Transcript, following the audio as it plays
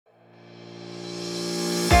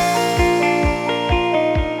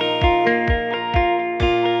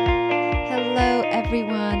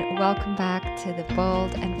to the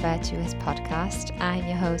Bold and Virtuous podcast. I'm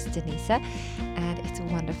your host, Denisa, and it's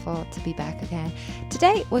wonderful to be back again.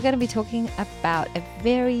 Today, we're going to be talking about a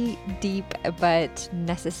very deep but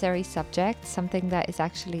necessary subject, something that is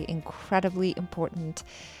actually incredibly important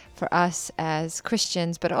for us as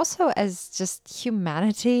Christians, but also as just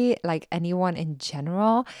humanity, like anyone in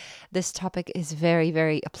general. This topic is very,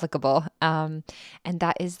 very applicable, and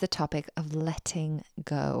that is the topic of letting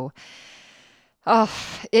go. Oh,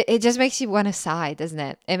 it just makes you want to sigh, doesn't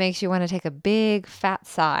it? It makes you want to take a big fat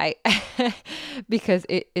sigh because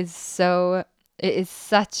it is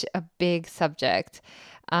such a big subject.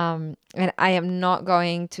 And I am not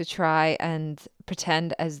going to try and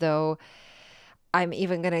pretend as though I'm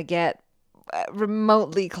even going to get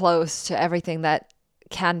remotely close to everything that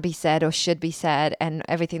can be said or should be said and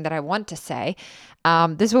everything that I want to say.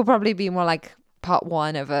 This will probably be more like part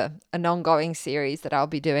one of an ongoing series that I'll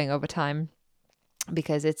be doing over time,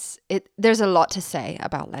 because there's a lot to say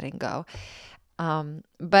about letting go.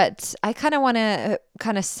 But I kind of want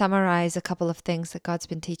to summarize a couple of things that God's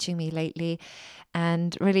been teaching me lately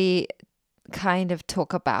and really kind of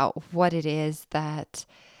talk about what it is that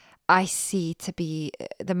I see to be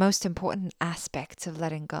the most important aspects of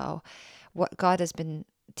letting go, what God has been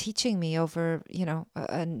teaching me over,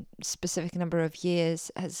 a specific number of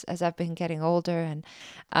years as I've been getting older. And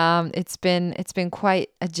it's been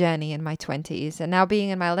quite a journey in my 20s. And now being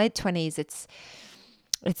in my late 20s,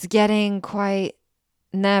 it's getting quite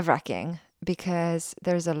nerve-wracking because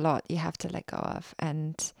there's a lot you have to let go of.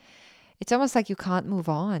 And it's almost like you can't move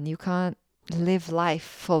on. You can't live life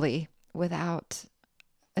fully without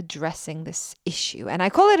addressing this issue. And I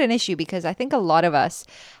call it an issue because I think a lot of us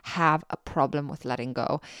have a problem with letting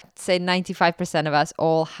go. Say 95% of us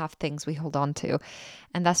all have things we hold on to.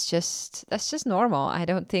 And that's just normal. I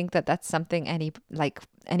don't think that that's something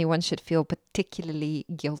anyone should feel particularly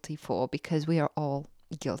guilty for, because we are all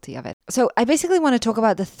guilty of it. So I basically want to talk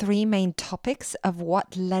about the three main topics of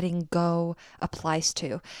what letting go applies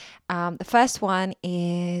to. The first one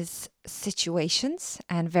is situations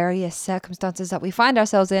and various circumstances that we find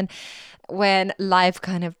ourselves in when life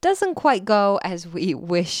kind of doesn't quite go as we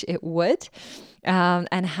wish it would,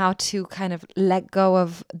 and how to kind of let go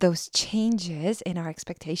of those changes in our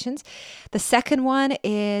expectations. The second one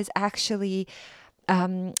is actually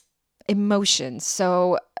emotions.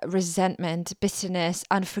 So resentment, bitterness,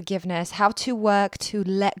 unforgiveness, how to work to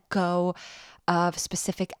let go of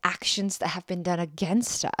specific actions that have been done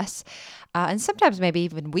against us. And sometimes maybe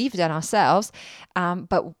even we've done ourselves.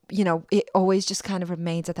 But, it always just kind of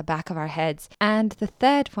remains at the back of our heads. And the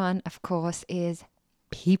third one, of course, is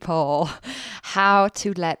people. How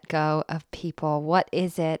to let go of people. What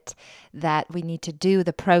is it that we need to do?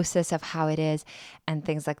 The process of how it is and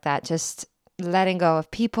things like that. Just letting go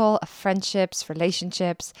of people, of friendships,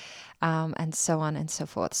 relationships, and so on and so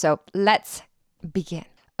forth. So let's begin.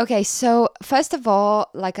 Okay, so first of all,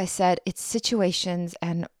 like I said, it's situations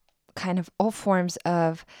and kind of all forms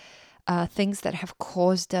of things that have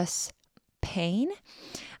caused us pain,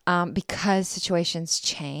 because situations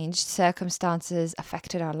changed, circumstances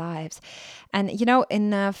affected our lives. And,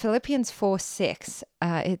 in Philippians 4:6,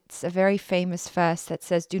 it's a very famous verse that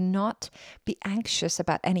says, "Do not be anxious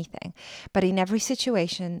about anything, but in every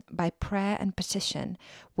situation, by prayer and petition,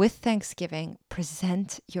 with thanksgiving,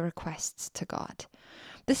 present your requests to God."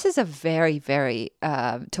 This is a very, very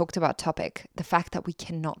talked about topic, the fact that we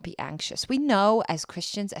cannot be anxious. We know as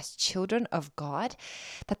Christians, as children of God,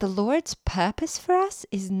 that the Lord's purpose for us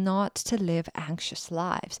is not to live anxious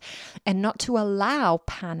lives and not to allow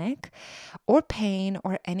panic or pain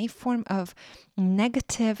or any form of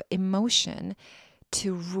negative emotion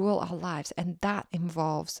to rule our lives. And that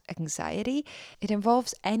involves anxiety. It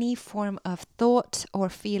involves any form of thought or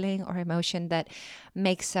feeling or emotion that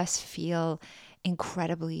makes us feel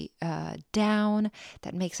incredibly down,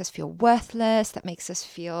 that makes us feel worthless, that makes us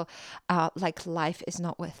feel like life is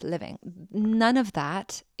not worth living. None of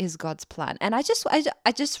that is God's plan. And I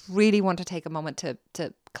just really want to take a moment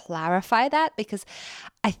to clarify that, because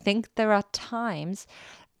I think there are times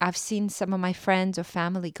I've seen some of my friends or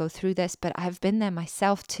family go through this, but I've been there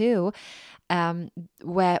myself too,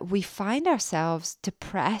 where we find ourselves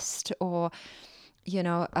depressed or,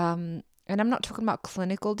 and I'm not talking about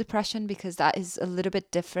clinical depression, because that is a little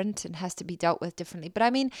bit different and has to be dealt with differently. But I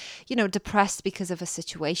mean, depressed because of a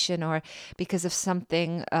situation or because of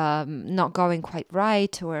something not going quite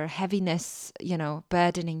right, or heaviness,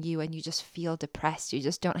 burdening you, and you just feel depressed. You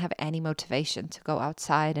just don't have any motivation to go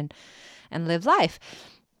outside and live life.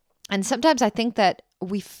 And sometimes I think that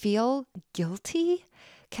we feel guilty.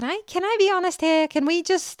 Can I be honest here? Can we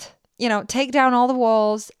just, take down all the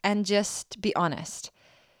walls and just be honest?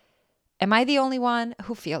 Am I the only one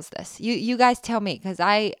who feels this? You guys tell me, because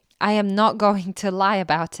I am not going to lie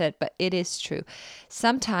about it, but it is true.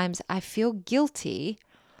 Sometimes I feel guilty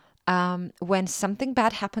when something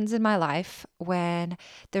bad happens in my life, when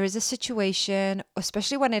there is a situation,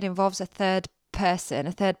 especially when it involves a third person,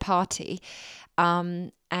 a third party,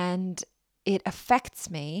 and it affects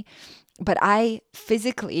me, but I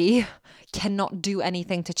physically cannot do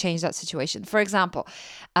anything to change that situation. For example,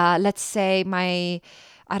 let's say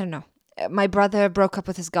I don't know, my brother broke up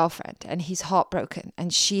with his girlfriend and he's heartbroken,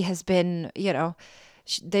 and she has been,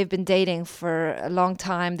 they've been dating for a long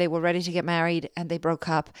time. They were ready to get married and they broke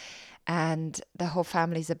up, and the whole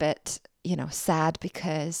family's a bit, sad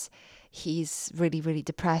because he's really, really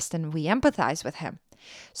depressed, and we empathize with him.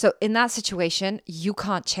 So in that situation, you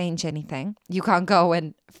can't change anything. You can't go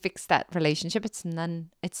and fix that relationship. It's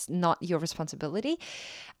not your responsibility.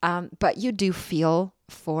 But you do feel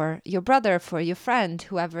for your brother, for your friend,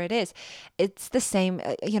 whoever it is. It's the same,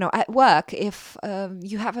 at work. If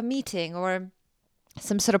you have a meeting or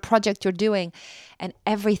some sort of project you're doing and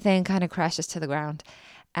everything kind of crashes to the ground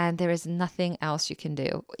and there is nothing else you can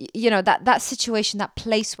do. That situation, that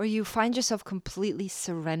place where you find yourself completely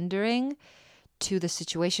surrendering to the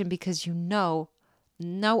situation because no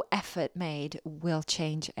effort made will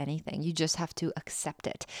change anything. You just have to accept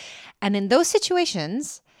it. And in those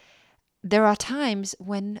situations, there are times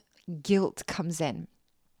when guilt comes in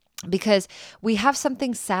because we have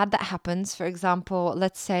something sad that happens. For example,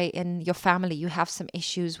 let's say in your family, you have some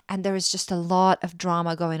issues and there is just a lot of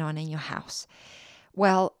drama going on in your house.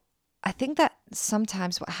 Well, I think that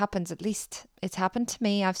sometimes what happens, at least it's happened to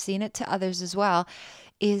me, I've seen it to others as well,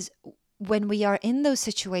 is when we are in those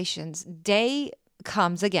situations, day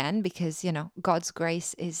comes again because, God's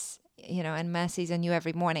grace is, and mercies are new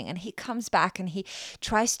every morning. And he comes back and he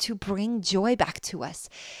tries to bring joy back to us.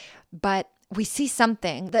 But we see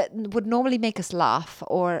something that would normally make us laugh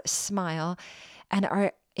or smile, and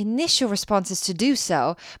our initial response is to do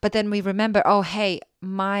so. But then we remember, oh, hey,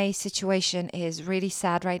 my situation is really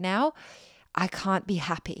sad right now. I can't be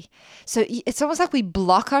happy. So it's almost like we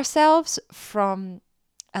block ourselves from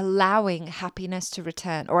allowing happiness to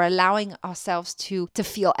return or allowing ourselves to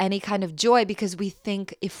feel any kind of joy, because we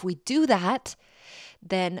think if we do that,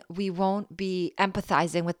 then we won't be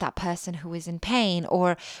empathizing with that person who is in pain,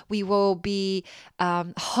 or we will be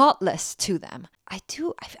heartless to them. I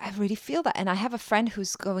really feel that. And I have a friend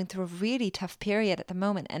who's going through a really tough period at the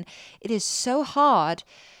moment, and it is so hard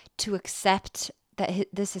to accept that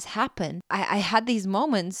this has happened. I had these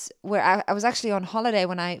moments where I was actually on holiday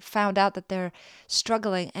when I found out that they're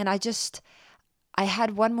struggling, and I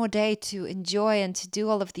had one more day to enjoy and to do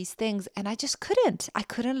all of these things, and I just couldn't. I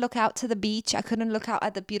couldn't look out to the beach. I couldn't look out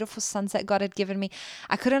at the beautiful sunset God had given me.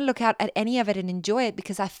 I couldn't look out at any of it and enjoy it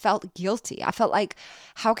because I felt guilty. I felt like,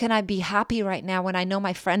 how can I be happy right now when I know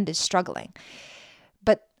my friend is struggling?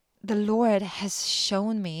 But the Lord has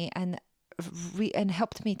shown me and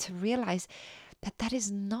helped me to realize that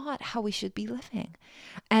is not how we should be living.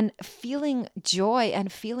 And feeling joy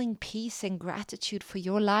and feeling peace and gratitude for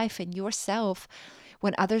your life and yourself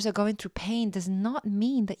when others are going through pain does not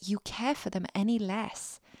mean that you care for them any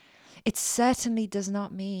less. It certainly does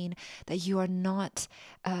not mean that you are not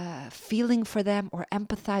feeling for them or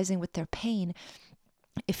empathizing with their pain.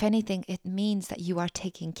 If anything, it means that you are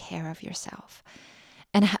taking care of yourself.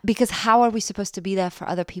 And because how are we supposed to be there for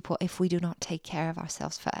other people if we do not take care of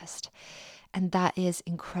ourselves first? And that is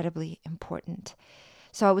incredibly important.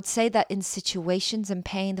 So I would say that in situations and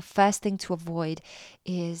pain, the first thing to avoid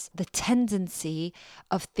is the tendency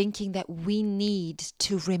of thinking that we need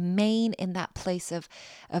to remain in that place of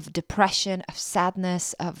depression, of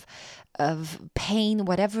sadness, of pain,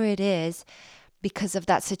 whatever it is, because of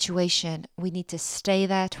that situation. We need to stay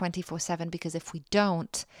there 24/7, because if we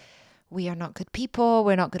don't, we are not good people,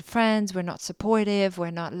 we're not good friends, we're not supportive,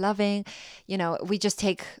 we're not loving. We just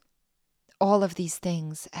take all of these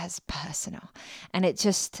things as personal. And it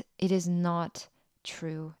is not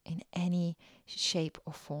true in any shape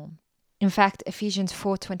or form. In fact, Ephesians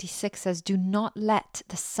 4:26 says, "Do not let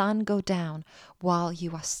the sun go down while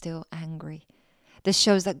you are still angry." This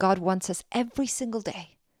shows that God wants us every single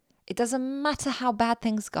day. It doesn't matter how bad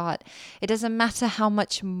things got. It doesn't matter how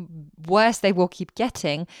much worse they will keep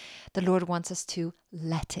getting. The Lord wants us to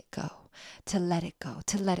let it go. To let it go,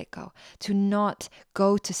 to let it go, to not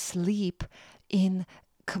go to sleep in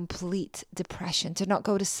complete depression, to not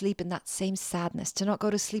go to sleep in that same sadness, to not go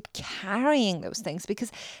to sleep carrying those things,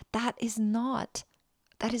 because that is not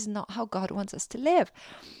how God wants us to live.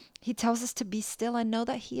 He tells us to be still and know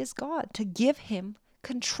that He is God, to give Him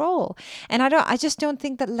control. And I just don't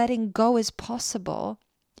think that letting go is possible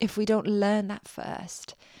if we don't learn that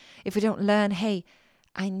first. if we don't learn, hey,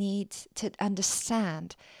 I need to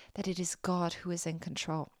understand that it is God who is in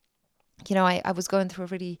control. I was going through a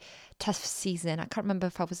really tough season. I can't remember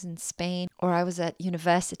if I was in Spain or I was at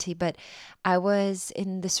university, but I was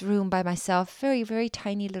in this room by myself, very, very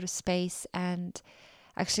tiny little space. And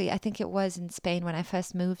actually, I think it was in Spain when I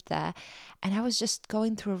first moved there. And I was just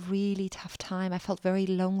going through a really tough time. I felt very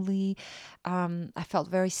lonely. I felt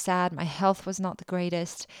very sad. My health was not the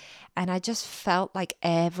greatest. And I just felt like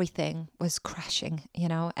everything was crashing,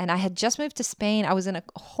 And I had just moved to Spain. I was in a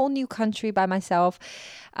whole new country by myself.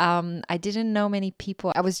 I didn't know many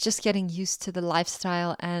people. I was just getting used to the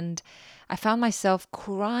lifestyle. And I found myself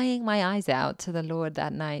crying my eyes out to the Lord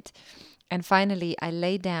that night. And finally, I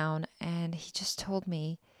lay down and he just told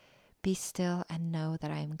me, be still and know that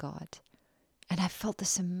I am God. And I felt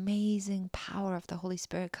this amazing power of the Holy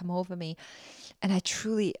Spirit come over me. And I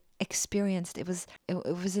truly experienced, it was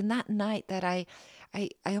in that night that I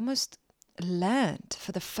almost learned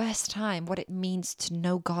for the first time what it means to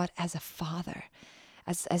know God as a father,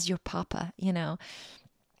 as your papa, to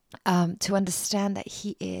understand that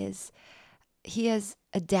he is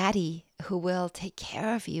a daddy who will take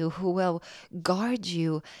care of you, who will guard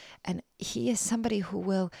you. And he is somebody who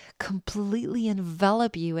will completely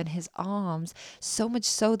envelop you in his arms, so much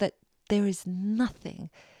so that there is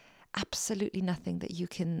nothing, absolutely nothing that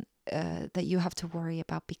that you have to worry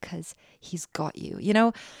about, because he's got you.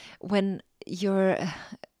 When you're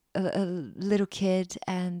a little kid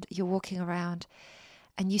and you're walking around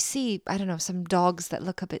and you see, I don't know, some dogs that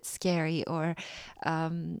look a bit scary, or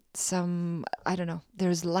there's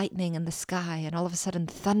lightning in the sky and all of a sudden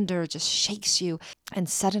thunder just shakes you, and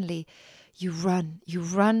suddenly you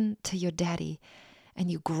run to your daddy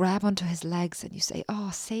and you grab onto his legs and you say,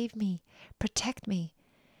 oh, save me, protect me.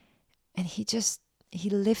 And he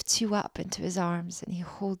lifts you up into his arms and he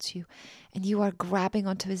holds you, and you are grabbing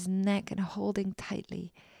onto his neck and holding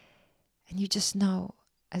tightly. And you just know,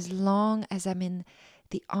 as long as I'm in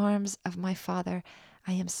the arms of my Father,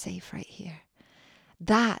 I am safe right here.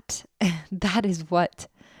 That is what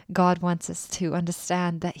God wants us to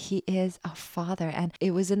understand, that he is our Father. And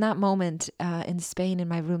it was in that moment in Spain in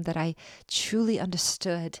my room that I truly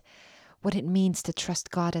understood what it means to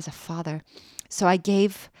trust God as a father. So I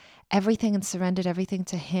gave everything and surrendered everything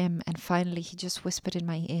to him. And finally, he just whispered in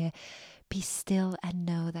my ear, be still and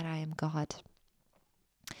know that I am God.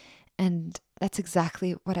 And that's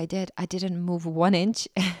exactly what I did. I didn't move 1 inch.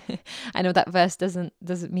 I know that verse doesn't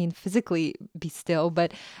mean physically be still,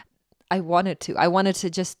 but I wanted to. I wanted to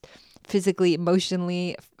just physically,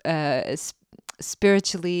 emotionally,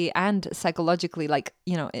 spiritually, and psychologically,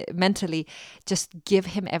 mentally, just give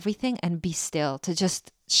him everything and be still, to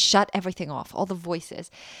just shut everything off, all the voices,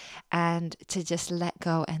 and to just let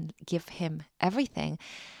go and give him everything.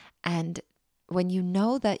 And when you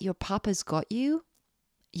know that your papa's got you,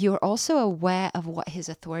 you're also aware of what his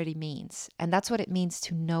authority means. And that's what it means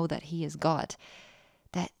to know that he is God.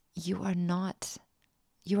 That you are not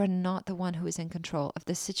the one who is in control of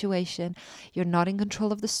this situation. You're not in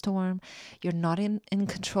control of the storm. You're not in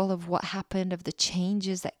control of what happened, of the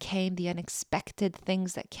changes that came, the unexpected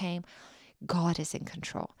things that came. God is in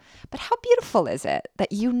control. But how beautiful is it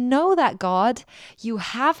that you know that God, you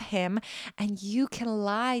have him, and you can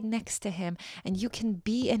lie next to him, and you can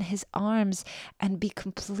be in his arms and be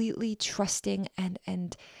completely trusting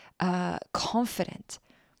and confident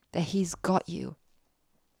that he's got you.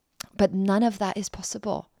 But none of that is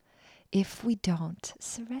possible if we don't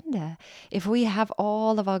surrender, if we have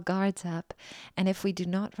all of our guards up, and if we do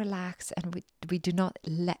not relax and we do not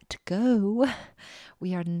let go,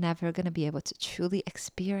 we are never going to be able to truly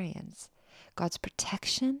experience God's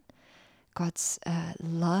protection, God's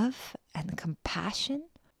love and compassion.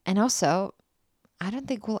 And also, I don't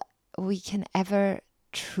think we can ever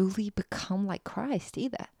truly become like Christ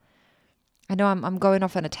either. I know I'm going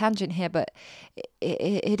off on a tangent here, but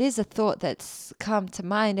it is a thought that's come to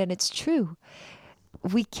mind, and it's true.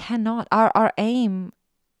 We cannot. Our aim,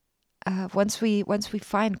 once we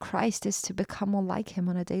find Christ, is to become more like him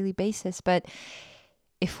on a daily basis. But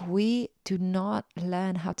if we do not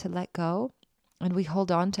learn how to let go, and we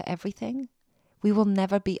hold on to everything, we will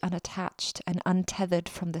never be unattached and untethered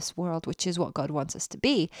from this world, which is what God wants us to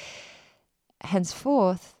be.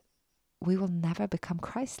 Henceforth, we will never become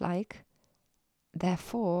Christ-like.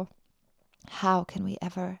 Therefore, how can we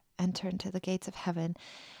ever enter into the gates of heaven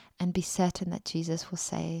and be certain that Jesus will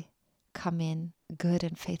say, come in, good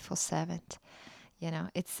and faithful servant?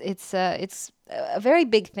 It's a very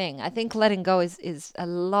big thing. I think letting go is a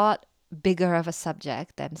lot bigger of a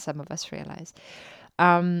subject than some of us realize.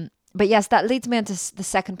 But yes, that leads me into the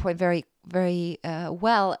second point very, very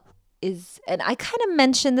well. is, and I kind of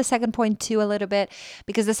mentioned the second point too a little bit,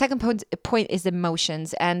 because the second point is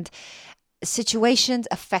emotions, and situations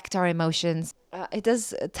affect our emotions. It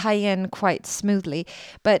does tie in quite smoothly,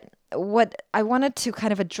 but what I wanted to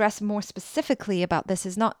kind of address more specifically about this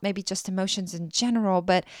is not maybe just emotions in general,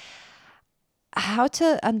 but how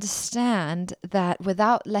to understand that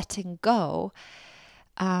without letting go,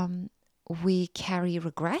 we carry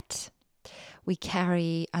regret, we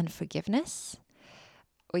carry unforgiveness,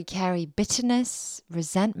 we carry bitterness,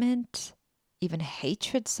 resentment, even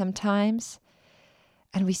hatred sometimes.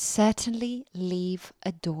 And we certainly leave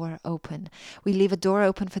a door open. We leave a door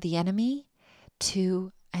open for the enemy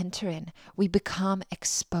to enter in. We become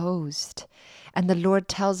exposed. And the Lord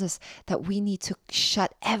tells us that we need to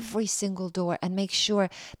shut every single door and make sure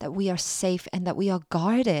that we are safe and that we are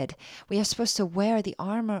guarded. We are supposed to wear the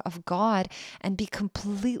armor of God and be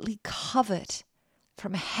completely covered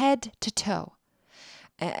from head to toe.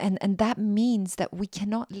 And that means that we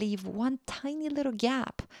cannot leave one tiny little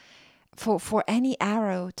gap for any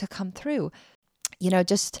arrow to come through.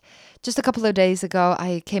 Just a couple of days ago,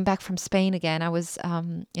 I came back from Spain again. I was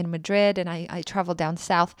in Madrid, and I traveled down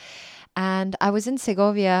south, and I was in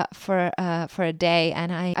Segovia for a day,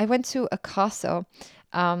 and I went to a castle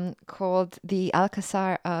called the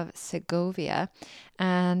Alcazar of Segovia,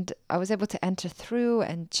 and I was able to enter through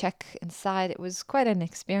and check inside. It was quite an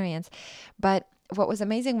experience, but what was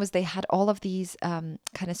amazing was they had all of these kind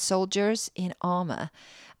of soldiers in armor.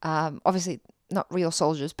 Obviously not real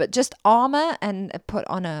soldiers, but just armor and put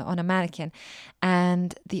on a mannequin.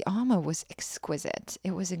 And the armor was exquisite.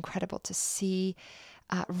 It was incredible to see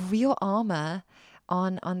real armor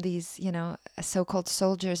on these, so-called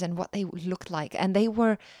soldiers and what they looked like. And they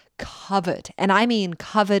were covered. And I mean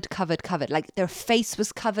covered. Like their face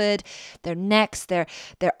was covered, their necks, their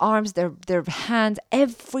arms, their hands,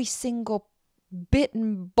 every single bit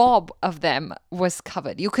and bob of them was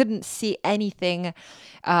covered. You couldn't see anything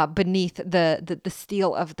beneath the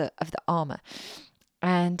steel of the armor.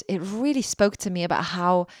 And it really spoke to me about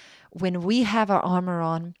how when we have our armor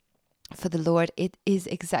on for the Lord, it is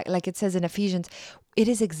exactly like it says in Ephesians, it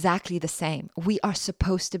is exactly the same. We are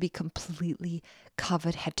supposed to be completely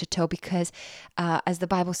covered head to toe because as the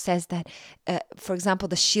Bible says that, for example,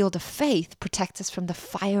 the shield of faith protects us from the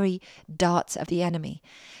fiery darts of the enemy.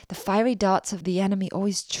 The fiery darts of the enemy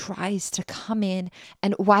always tries to come in.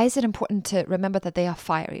 And why is it important to remember that they are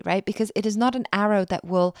fiery, right? Because it is not an arrow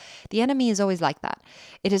the enemy is always like that.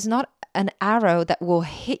 It is not an arrow that will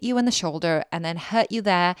hit you in the shoulder and then hurt you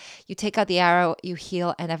there. You take out the arrow, you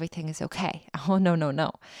heal, and everything is okay. Oh, no.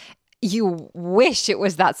 You wish it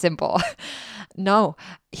was that simple. No,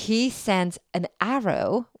 he sends an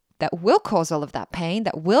arrow that will cause all of that pain,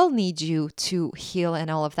 that will need you to heal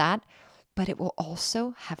and all of that, but it will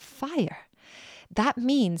also have fire. That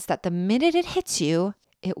means that the minute it hits you,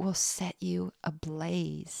 it will set you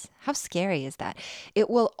ablaze. How scary is that? It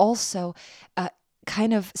will also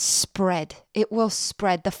kind of spread. It will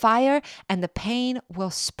spread. The fire and the pain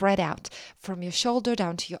will spread out from your shoulder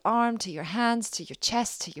down to your arm, to your hands, to your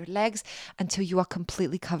chest, to your legs, until you are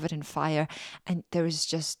completely covered in fire and there is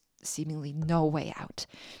just seemingly no way out.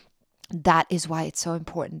 That is why it's so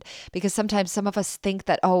important, because sometimes some of us think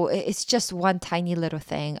that, oh, it's just one tiny little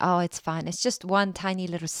thing. Oh, it's fine. It's just one tiny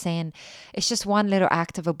little sin. It's just one little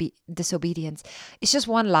act of disobedience. It's just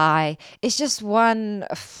one lie. It's one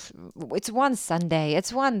Sunday.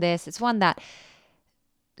 It's one this. It's one that.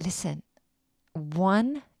 Listen,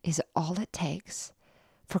 one is all it takes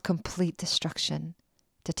for complete destruction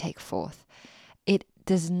to take forth. It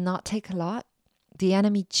does not take a lot. The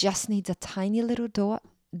enemy just needs a tiny little door,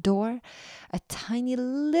 a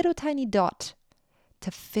tiny dot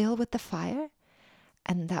to fill with the fire,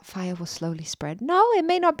 and that fire will slowly spread. No, it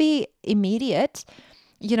may not be immediate.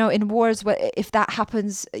 In wars, if that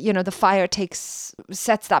happens, the fire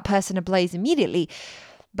sets that person ablaze immediately.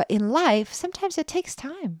 But in life, sometimes it takes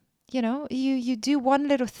time. You do one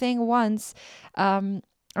little thing once. I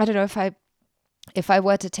don't know if I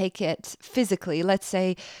were to take it physically, let's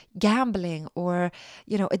say gambling or,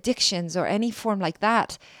 addictions or any form like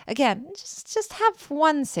that. Again, just have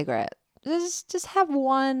one cigarette. Just have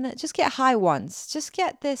one. Just get high once. Just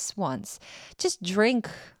get this once. Just drink.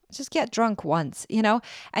 Just get drunk once,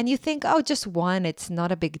 and you think, oh, just one. It's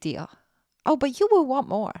not a big deal. Oh, but you will want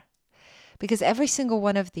more, because every single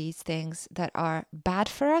one of these things that are bad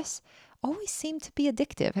for us always seem to be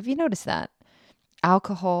addictive. Have you noticed that?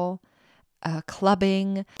 Alcohol,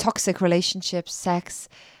 clubbing, toxic relationships, sex,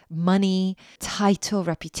 money, title,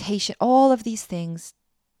 reputation, all of these things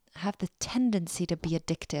have the tendency to be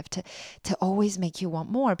addictive, to always make you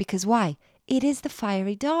want more. Because why? It is the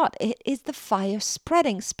fiery dart. It is the fire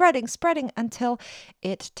spreading until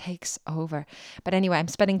it takes over. But anyway, I'm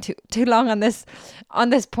spending too long on this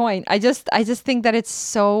point. I just think that it's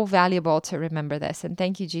so valuable to remember this. And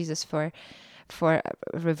thank you, Jesus, for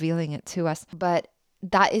revealing it to us. But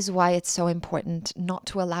that is why it's so important not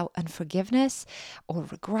to allow unforgiveness or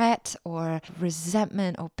regret or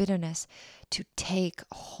resentment or bitterness to take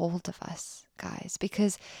hold of us, guys.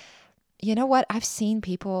 Because you know what? I've seen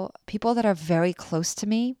people that are very close to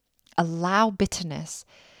me allow bitterness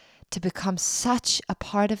to become such a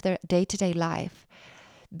part of their day-to-day life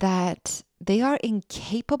that they are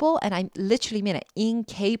incapable, and I literally mean it,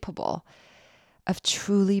 incapable of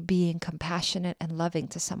truly being compassionate and loving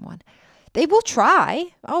to someone. They will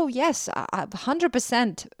try. Oh yes,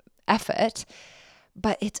 100% effort,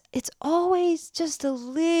 but it's always just a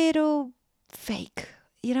little fake.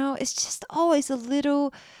 It's just always a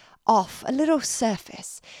little off, a little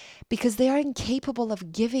surface, because they are incapable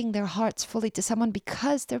of giving their hearts fully to someone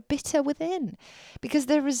because they're bitter within, because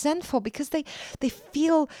they're resentful, because they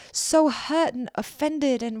feel so hurt and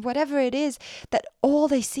offended and whatever it is, that all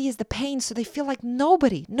they see is the pain. So they feel like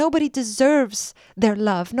nobody deserves their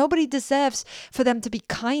love. Nobody deserves for them to be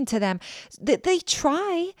kind to them. They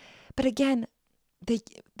try, but again, the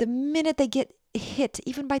minute they get hit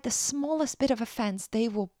even by the smallest bit of offense, they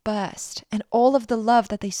will burst, and all of the love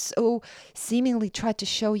that they so seemingly tried to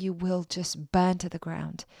show you will just burn to the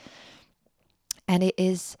ground. And it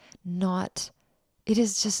is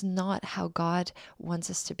just not how God wants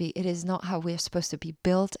us to be. It is not how we're supposed to be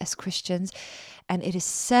built as Christians, and it is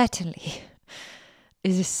certainly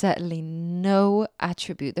no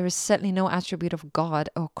attribute. There is certainly no attribute of God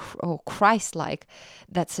or Christ-like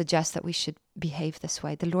that suggests that we should behave this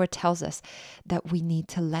way. The Lord tells us that we need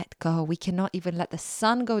to let go. We cannot even let the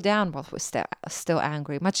sun go down while we're still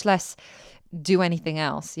angry, much less do anything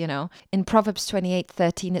else, In Proverbs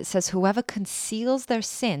 28:13, it says, "Whoever conceals their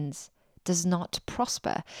sins does not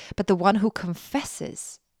prosper, but the one who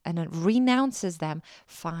confesses and renounces them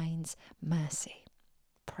finds mercy."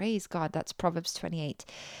 Praise God. That's Proverbs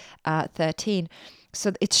 28:13.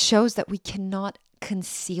 So it shows that we cannot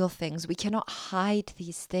conceal things. We cannot hide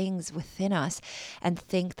these things within us and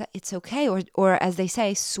think that it's okay, or as they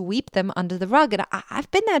say, sweep them under the rug. And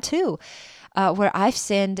I've been there too, where I've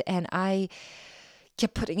sinned and I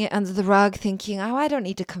kept putting it under the rug, thinking, oh, I don't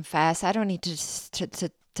need to confess. I don't need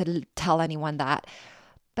to tell anyone that.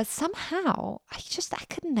 But somehow I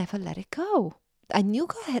could never let it go. I knew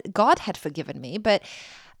God had forgiven me, but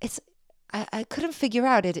I couldn't figure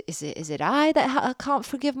out is it I that can't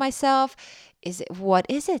forgive myself? What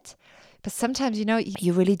is it? But sometimes,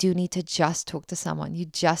 you really do need to just talk to someone. You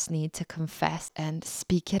just need to confess and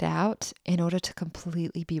speak it out in order to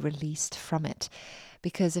completely be released from it.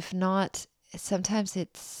 Because if not, sometimes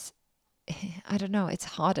I don't know, it's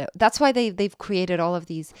harder. That's why they've created all of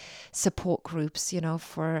these support groups,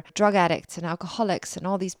 for drug addicts and alcoholics and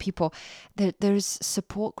all these people. There's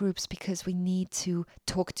support groups because we need to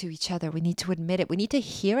talk to each other. We need to admit it. We need to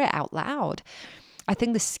hear it out loud. I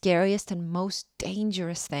think the scariest and most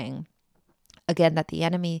dangerous thing, again, that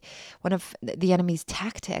one of the enemy's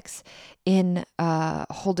tactics in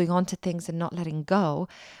holding on to things and not letting go,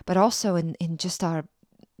 but also in just our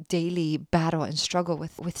daily battle and struggle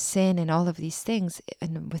with sin and all of these things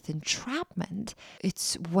and with entrapment,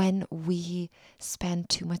 it's when we spend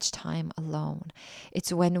too much time alone.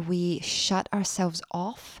 It's when we shut ourselves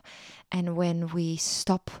off and when we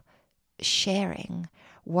stop sharing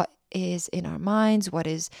what is in our minds, what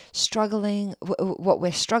we're struggling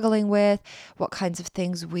with, what kinds of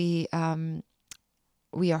things we are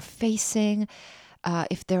facing.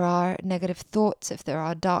 If there are negative thoughts, if there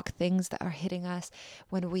are dark things that are hitting us,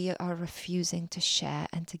 when we are refusing to share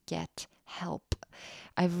and to get help.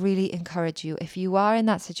 I really encourage you, if you are in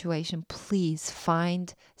that situation, please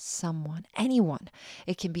find someone, anyone.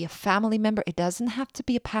 It can be a family member. It doesn't have to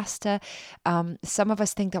be a pastor. Some of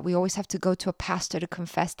us think that we always have to go to a pastor to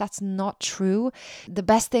confess. That's not true. The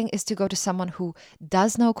best thing is to go to someone who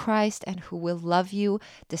does know Christ and who will love you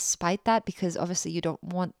despite that, because obviously you don't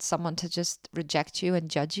want someone to just reject you and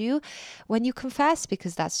judge you when you confess,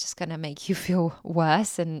 because that's just going to make you feel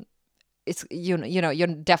worse, and it's you're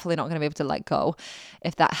definitely not going to be able to let go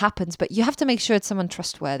if that happens. But you have to make sure it's someone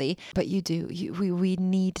trustworthy. But we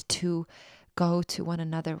need to go to one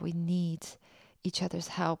another. We need each other's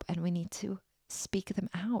help, and we need to speak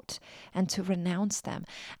them out and to renounce them.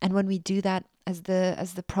 And when we do that, as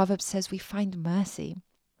the proverb says, we find mercy.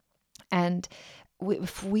 And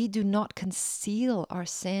if we do not conceal our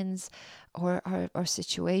sins or our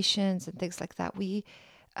situations and things like that, we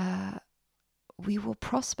we will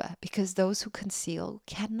prosper, because those who conceal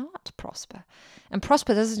cannot prosper. And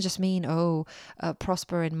prosper doesn't just mean,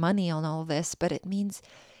 prosper in money and all this, but it means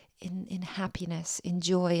in happiness, in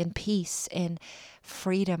joy, in peace, in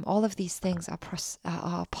freedom. All of these things are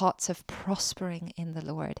parts of prospering in the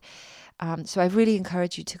Lord. So I really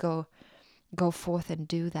encourage you to go forth and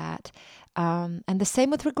do that. And the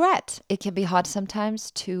same with regret. It can be hard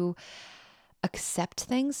sometimes to accept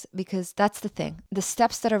things, because that's the thing. The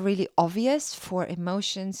steps that are really obvious for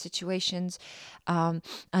emotions, situations,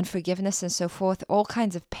 unforgiveness, and so forth, all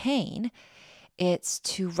kinds of pain, it's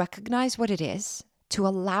to recognize what it is, to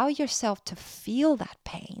allow yourself to feel that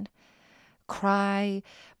pain, cry,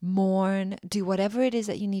 mourn, do whatever it is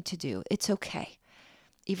that you need to do. It's okay.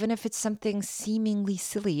 Even if it's something seemingly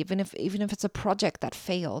silly, even if it's a project that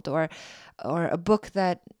failed, or a book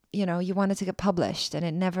that you wanted to get published and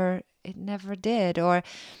it never did, or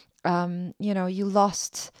you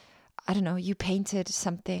lost, I don't know, you painted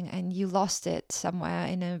something and you lost it somewhere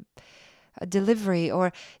in a delivery,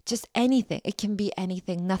 or just anything. It can be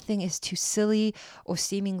anything. Nothing is too silly or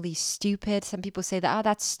seemingly stupid. Some people say that,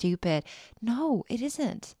 that's stupid. No, it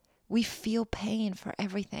isn't. We feel pain for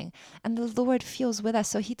everything, and the Lord feels with us.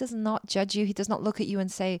 So he does not judge you. He does not look at you and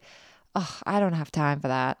say, oh, I don't have time for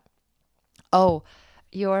that. Oh,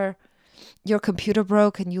 your computer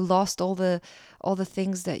broke and you lost all the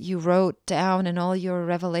things that you wrote down and all your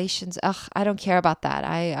revelations. Ugh, I don't care about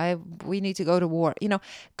that. We need to go to war.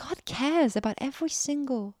 God cares about every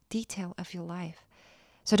single detail of your life.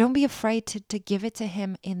 So don't be afraid to give it to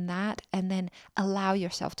him in that, and then allow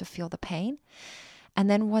yourself to feel the pain. And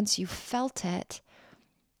then once you've felt it,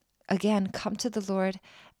 again, come to the Lord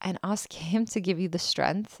and ask him to give you the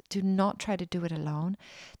strength. Do not try to do it alone.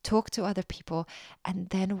 Talk to other people, and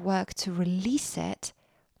then work to release it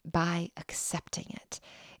by accepting it.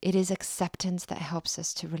 It is acceptance that helps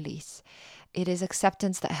us to release. It is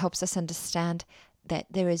acceptance that helps us understand that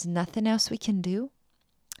there is nothing else we can do.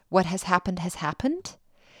 What has happened has happened.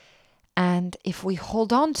 And if we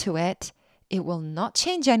hold on to it, it will not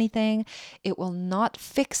change anything. It will not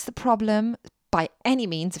fix the problem by any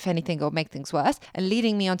means. If anything, it will make things worse. And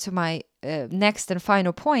leading me on to my next and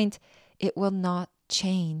final point, it will not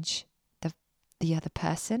change the other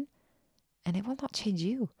person, and it will not change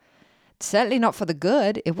you. Certainly not for the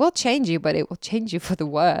good. It will change you, but it will change you for the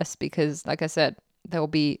worse, because, like I said, there will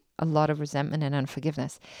be a lot of resentment and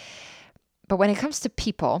unforgiveness. But when it comes to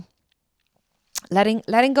people,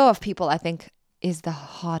 letting go of people, I think, is the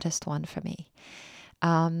hardest one for me.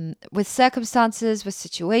 With circumstances, with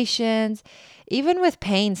situations, even with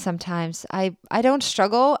pain, sometimes I don't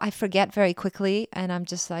struggle. I forget very quickly, and I'm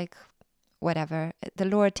just like, whatever, the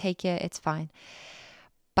Lord, take it, it's fine.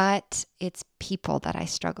 But it's people that I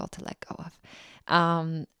struggle to let go of.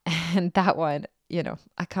 And that one,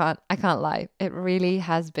 I can't lie. It really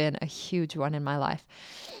has been a huge one in my life.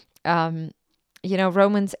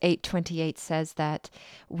 Romans 8:28 says that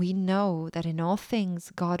we know that in all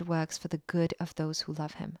things God works for the good of those who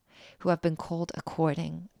love him, who have been called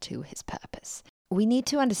according to his purpose. We need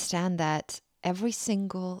to understand that every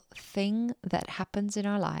single thing that happens in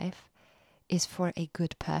our life is for a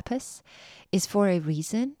good purpose, is for a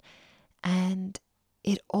reason, and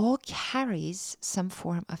it all carries some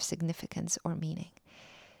form of significance or meaning.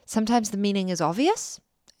 Sometimes the meaning is obvious.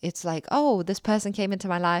 It's like, oh, this person came into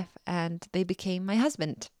my life and they became my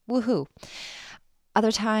husband. Woohoo.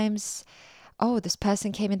 Other times, oh, this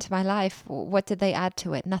person came into my life. What did they add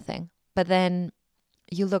to it? Nothing. But then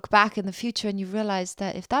you look back in the future and you realize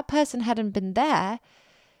that if that person hadn't been there,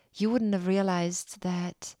 you wouldn't have realized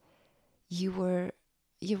that you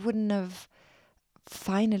wouldn't have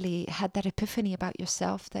finally had that epiphany about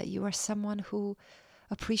yourself, that you are someone who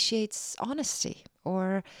appreciates honesty,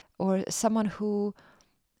 or someone who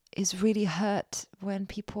is really hurt when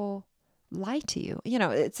people lie to you.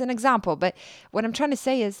 It's an example, but what I'm trying to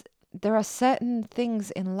say is there are certain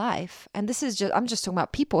things in life, and I'm just talking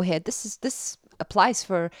about people here. This applies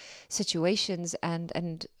for situations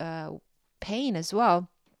and pain as well,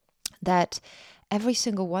 that every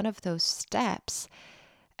single one of those steps,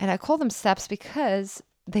 and I call them steps because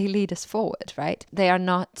they lead us forward, right? They are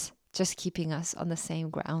not just keeping us on the same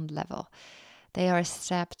ground level. They are a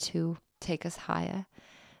step to take us higher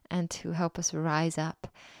and to help us rise up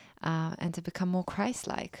and to become more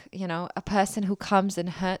Christ-like. A person who comes and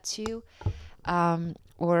hurts you,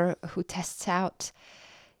 or who tests out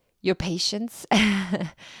your patience,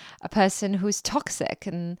 a person who's toxic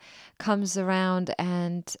and comes around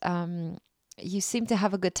and you seem to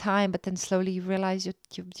have a good time, but then slowly you realize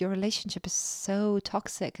your relationship is so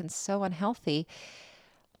toxic and so unhealthy.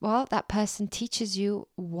 Well, that person teaches you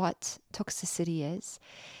what toxicity is.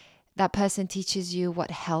 That person teaches you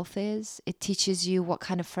what health is. It teaches you what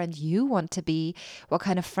kind of friend you want to be, what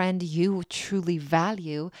kind of friend you truly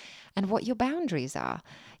value, and what your boundaries are.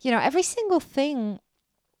 Every single thing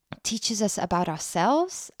teaches us about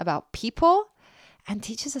ourselves, about people, and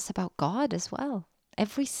teaches us about God as well.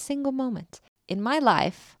 Every single moment. In my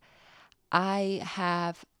life, I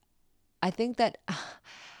think that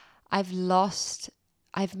I've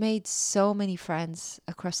made so many friends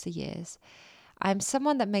across the years. I'm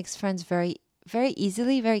someone that makes friends very, very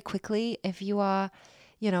easily, very quickly. If I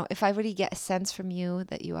really get a sense from you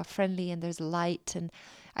that you are friendly and there's light, and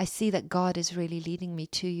I see that God is really leading me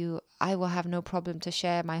to you, I will have no problem to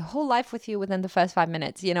share my whole life with you within the first 5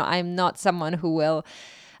 minutes. I'm not someone who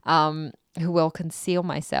will conceal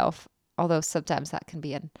myself, although sometimes that can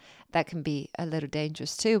be a little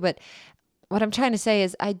dangerous too. But what I'm trying to say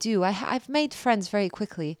is I've made friends very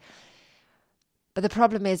quickly. But the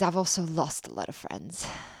problem is I've also lost a lot of friends.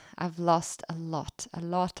 I've lost a lot, a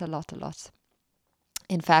lot, a lot, a lot.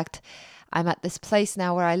 In fact, I'm at this place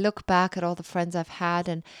now where I look back at all the friends I've had,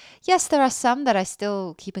 and yes, there are some that I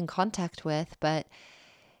still keep in contact with, but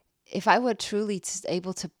if I were truly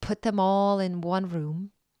able to put them all in one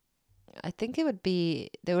room, I think there would be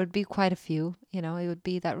quite a few,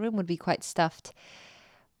 that room would be quite stuffed.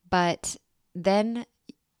 But then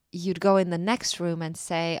you'd go in the next room and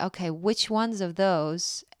say, okay, which ones of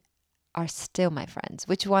those are still my friends?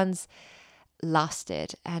 Which ones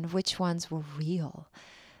lasted and which ones were real?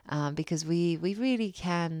 Because we really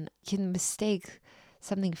can mistake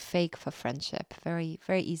something fake for friendship very,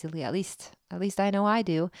 very easily. At least I know I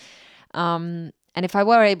do. And if I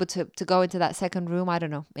were able to go into that second room, I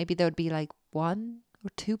don't know, maybe there would be like one or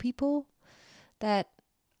two people that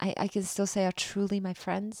I can still say are truly my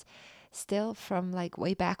friends, still from like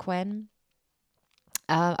way back when.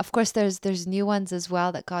 Of course, there's new ones as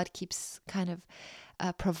well that God keeps kind of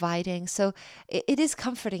providing. So it is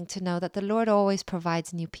comforting to know that the Lord always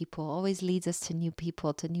provides new people, always leads us to new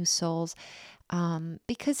people, to new souls,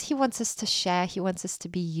 because He wants us to share. He wants us to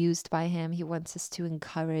be used by Him. He wants us to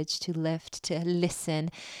encourage, to lift, to listen,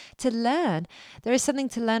 to learn. There is something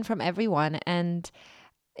to learn from everyone. And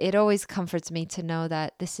it always comforts me to know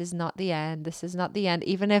that this is not the end. This is not the end.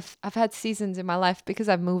 Even if I've had seasons in my life, because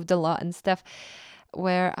I've moved a lot and stuff,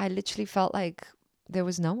 where I literally felt like there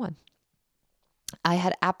was no one. I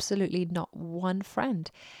had absolutely not one friend.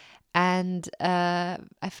 And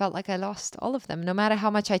I felt like I lost all of them, no matter how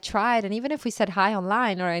much I tried. And even if we said hi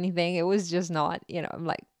online or anything, it was just not, I'm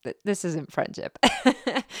like, this isn't friendship.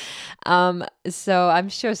 So I'm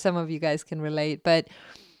sure some of you guys can relate, but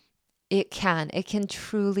it can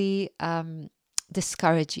truly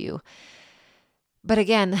discourage you. But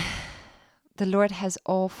again, the Lord has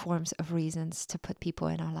all forms of reasons to put people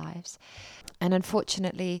in our lives. And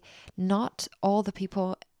unfortunately, not all the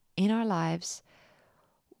people in our lives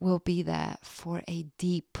will be there for a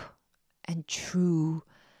deep and true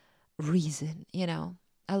reason.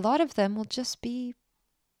 A lot of them will just be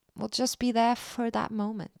there for that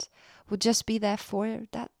moment, will just be there for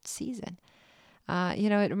that season.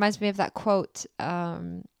 It reminds me of that quote.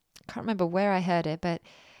 Can't remember where I heard it, but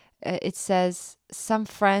it says, some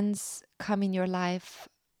friends come in your life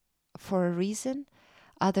for a reason,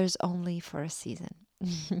 others only for a season.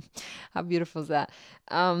 How beautiful is that?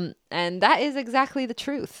 And that is exactly the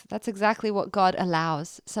truth. That's exactly what God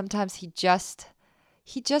allows. Sometimes He just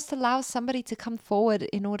allows somebody to come forward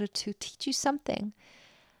in order to teach you something.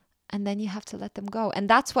 And then you have to let them go. And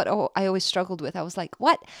that's what I always struggled with. I was like,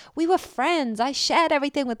 what? We were friends. I shared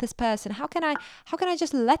everything with this person. How can I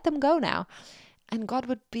just let them go now? And God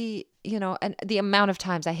would be, and the amount of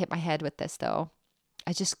times I hit my head with this though,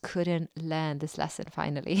 I just couldn't learn this lesson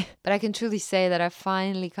finally. But I can truly say that I've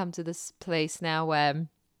finally come to this place now where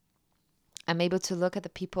I'm able to look at the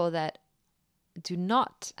people that do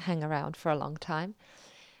not hang around for a long time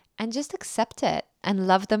and just accept it and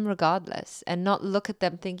love them regardless, and not look at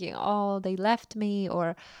them thinking, oh, they left me,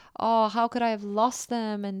 or, oh, how could I have lost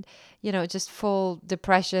them? And, just full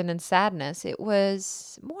depression and sadness. It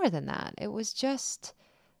was more than that. It was just,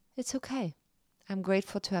 it's okay. I'm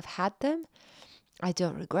grateful to have had them. I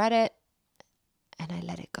don't regret it. And I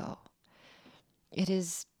let it go. It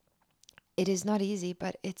is not easy,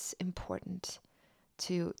 but it's important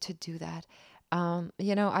to do that.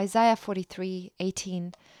 Isaiah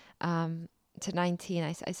 43:18 to 19,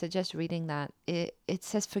 I suggest reading that. It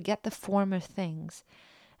says, forget the former things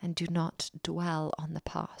and do not dwell on the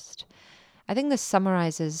past. I think this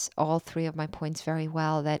summarizes all three of my points very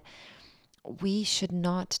well, that we should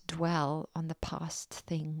not dwell on the past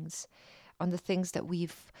things, on the things that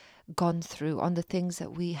we've gone through, on the things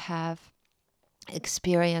that we have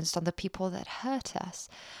experienced, on the people that hurt us,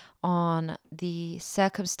 on the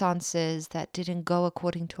circumstances that didn't go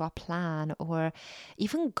according to our plan, or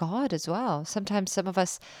even God as well. Sometimes some of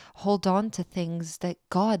us hold on to things that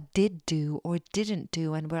God did do or didn't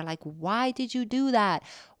do, and we're like, why did you do that?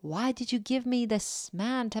 Why did you give me this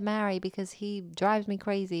man to marry because he drives me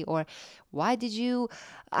crazy? Or why did you,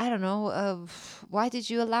 I don't know, why did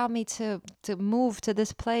you allow me to move to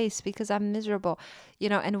this place because I'm miserable?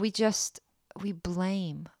 And we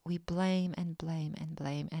blame and blame and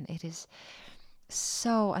blame, and it is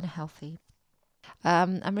so unhealthy.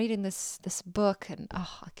 I'm reading this book, and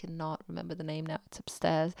I cannot remember the name now. It's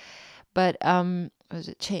upstairs, but was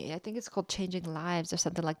it I think it's called Changing Lives or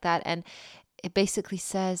something like that, and it basically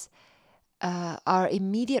says our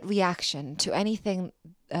immediate reaction to anything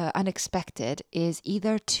unexpected is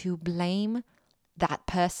either to blame that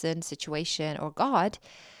person, situation, or God,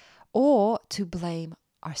 or to blame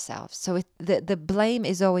ourselves. So the blame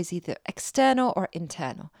is always either external or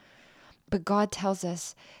internal. But God tells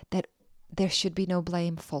us that there should be no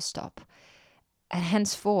blame, full stop. And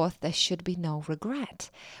henceforth, there should be no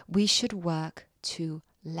regret. We should work to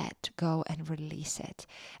let go and release it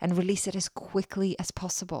as quickly as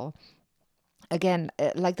possible. Again,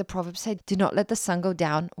 like the proverb said, do not let the sun go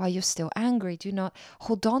down while you're still angry. Do not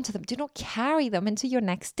hold on to them. Do not carry them into your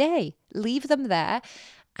next day. Leave them there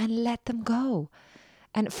and let them go.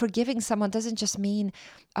 And forgiving someone doesn't just mean,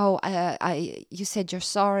 you said you're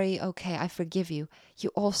sorry. Okay, I forgive you. You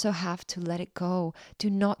also have to let it go. Do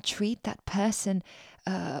not treat that person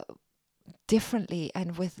differently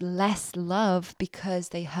and with less love because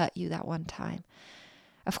they hurt you that one time.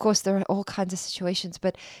 Of course, there are all kinds of situations,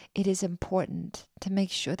 but it is important to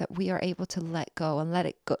make sure that we are able to let go.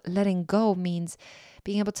 And letting go means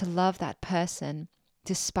being able to love that person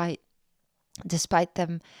despite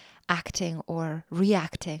them acting or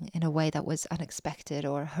reacting in a way that was unexpected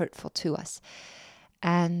or hurtful to us.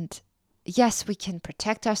 And yes, we can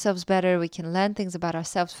protect ourselves better. We can learn things about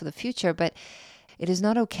ourselves for the future, but it is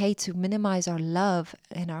not okay to minimize our love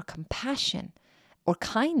and our compassion or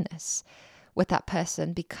kindness with that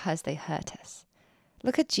person because they hurt us.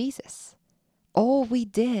 Look at Jesus. All we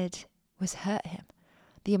did was hurt him.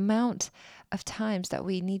 The amount of times that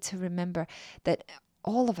we need to remember that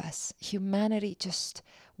all of us, humanity, just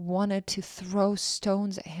wanted to throw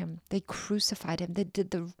stones at him. They crucified him. They did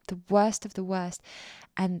the worst of the worst.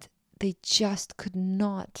 And they just could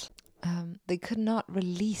not,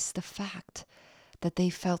 release the fact that they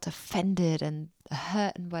felt offended and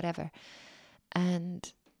hurt and whatever.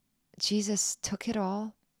 And Jesus took it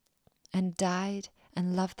all and died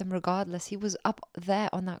and loved them regardless. He was up there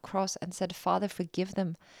on that cross and said, Father, forgive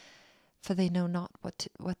them, for they know not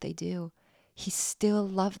what they do. He still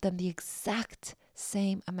loved them the exact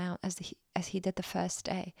same amount as he did the first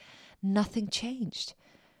day. Nothing changed.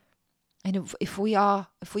 And if we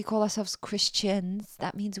call ourselves Christians,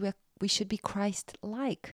 that means we should be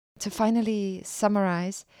Christ-like. To finally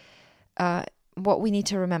summarize, what we need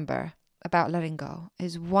to remember about letting go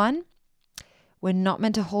is, one, we're not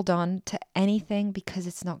meant to hold on to anything because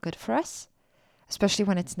it's not good for us, especially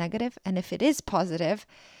when it's negative. And if it is positive,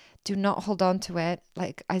 do not hold on to it.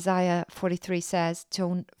 Like Isaiah 43 says,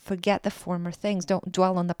 don't forget the former things. Don't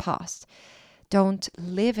dwell on the past. Don't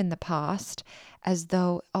live in the past as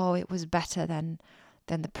though, it was better than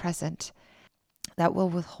the present. That will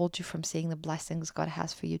withhold you from seeing the blessings God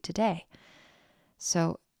has for you today.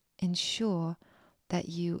 So ensure that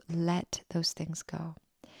you let those things go.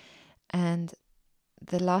 And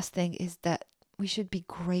the last thing is that we should be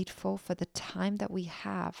grateful for the time that we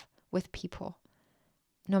have with people.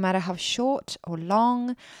 No matter how short or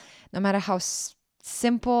long, no matter how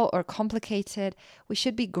simple or complicated, we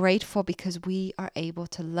should be grateful because we are able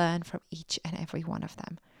to learn from each and every one of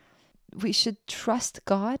them. We should trust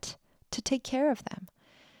God to take care of them.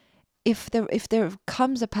 If there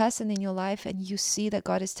comes a person in your life and you see that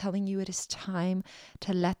God is telling you it is time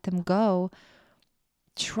to let them go,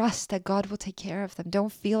 trust that God will take care of them.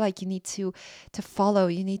 Don't feel like you need to follow.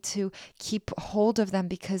 You need to keep hold of them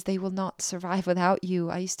because they will not survive without you.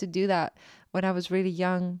 I used to do that when I was really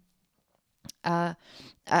young.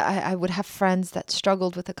 I would have friends that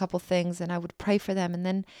struggled with a couple things, and I would pray for them. And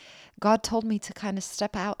then God told me to kind of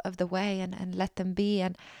step out of the way and let them be.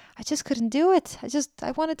 And I just couldn't do it.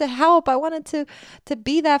 I wanted to help. I wanted to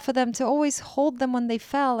be there for them, to always hold them when they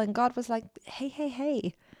fell. And God was like,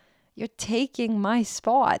 hey, you're taking my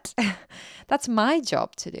spot. That's my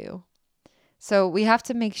job to do. So we have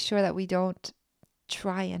to make sure that we don't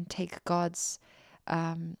try and take God's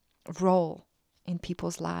role in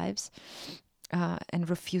people's lives and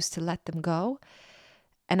refuse to let them go.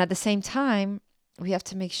 And at the same time, We have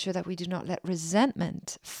to make sure that we do not let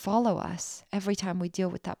resentment follow us every time we deal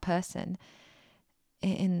with that person,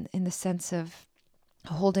 in the sense of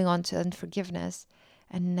holding on to unforgiveness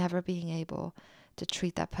and never being able to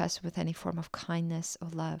treat that person with any form of kindness or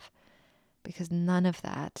love, because none of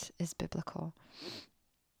that is biblical.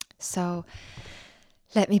 So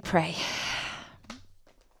let me pray.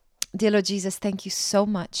 Dear Lord Jesus, thank you so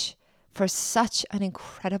much for such an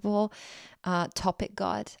incredible topic,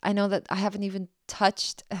 God. I know that I haven't even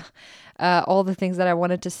touched all the things that I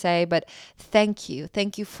wanted to say, but thank you.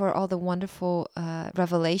 Thank you for all the wonderful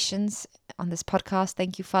revelations on this podcast.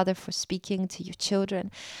 Thank you, Father, for speaking to your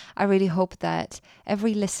children. I really hope that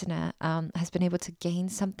every listener has been able to gain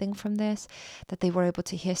something from this, that they were able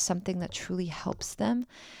to hear something that truly helps them,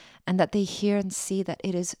 and that they hear and see that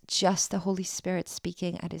it is just the Holy Spirit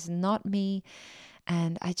speaking. It is not me.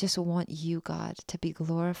 And I just want you, God, to be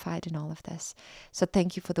glorified in all of this. So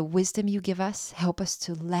thank you for the wisdom you give us. Help us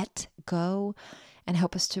to let go and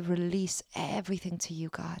help us to release everything to you,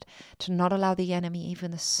 God, to not allow the enemy,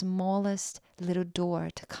 even the smallest little door,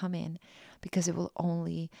 to come in, because it will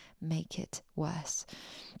only make it worse.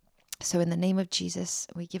 So in the name of Jesus,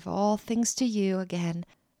 we give all things to you again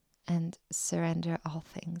and surrender all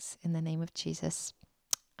things in the name of Jesus.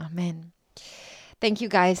 Amen. Thank you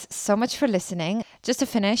guys so much for listening. Just to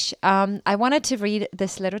finish, I wanted to read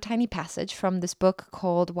this little tiny passage from this book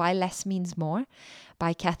called Why Less Means More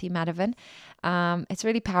by Kathy Madivan. It's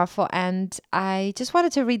really powerful, and I just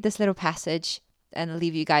wanted to read this little passage and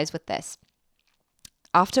leave you guys with this.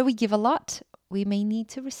 After we give a lot, we may need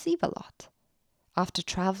to receive a lot. After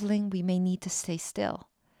traveling, we may need to stay still.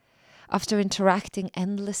 After interacting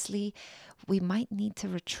endlessly, we might need to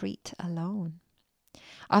retreat alone.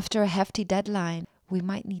 After a hefty deadline, we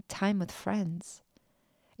might need time with friends.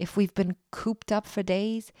 If we've been cooped up for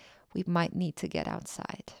days, we might need to get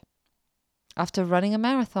outside. After running a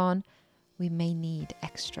marathon, we may need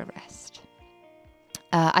extra rest.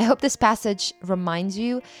 I hope this passage reminds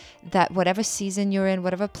you that whatever season you're in,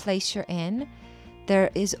 whatever place you're in,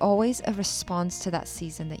 there is always a response to that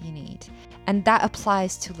season that you need. And that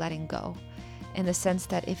applies to letting go, in the sense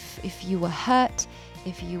that if you were hurt,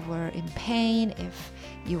 if you were in pain, if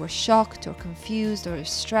you were shocked or confused or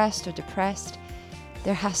stressed or depressed,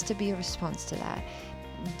 there has to be a response to that.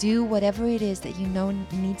 Do whatever it is that you know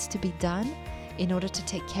needs to be done in order to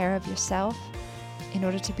take care of yourself, in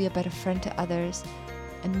order to be a better friend to others,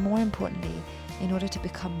 and more importantly, in order to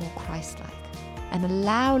become more Christ-like. And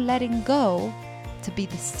allow letting go to be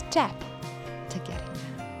the step to getting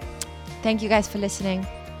there. Thank you guys for listening.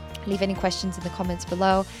 Leave any questions in the comments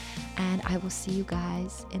below, and I will see you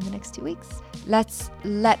guys in the next 2 weeks. Let's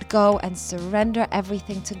let go and surrender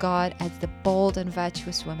everything to God as the bold and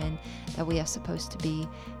virtuous women that we are supposed to be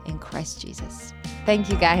in Christ Jesus.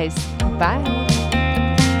 Thank you guys.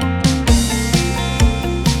 Bye.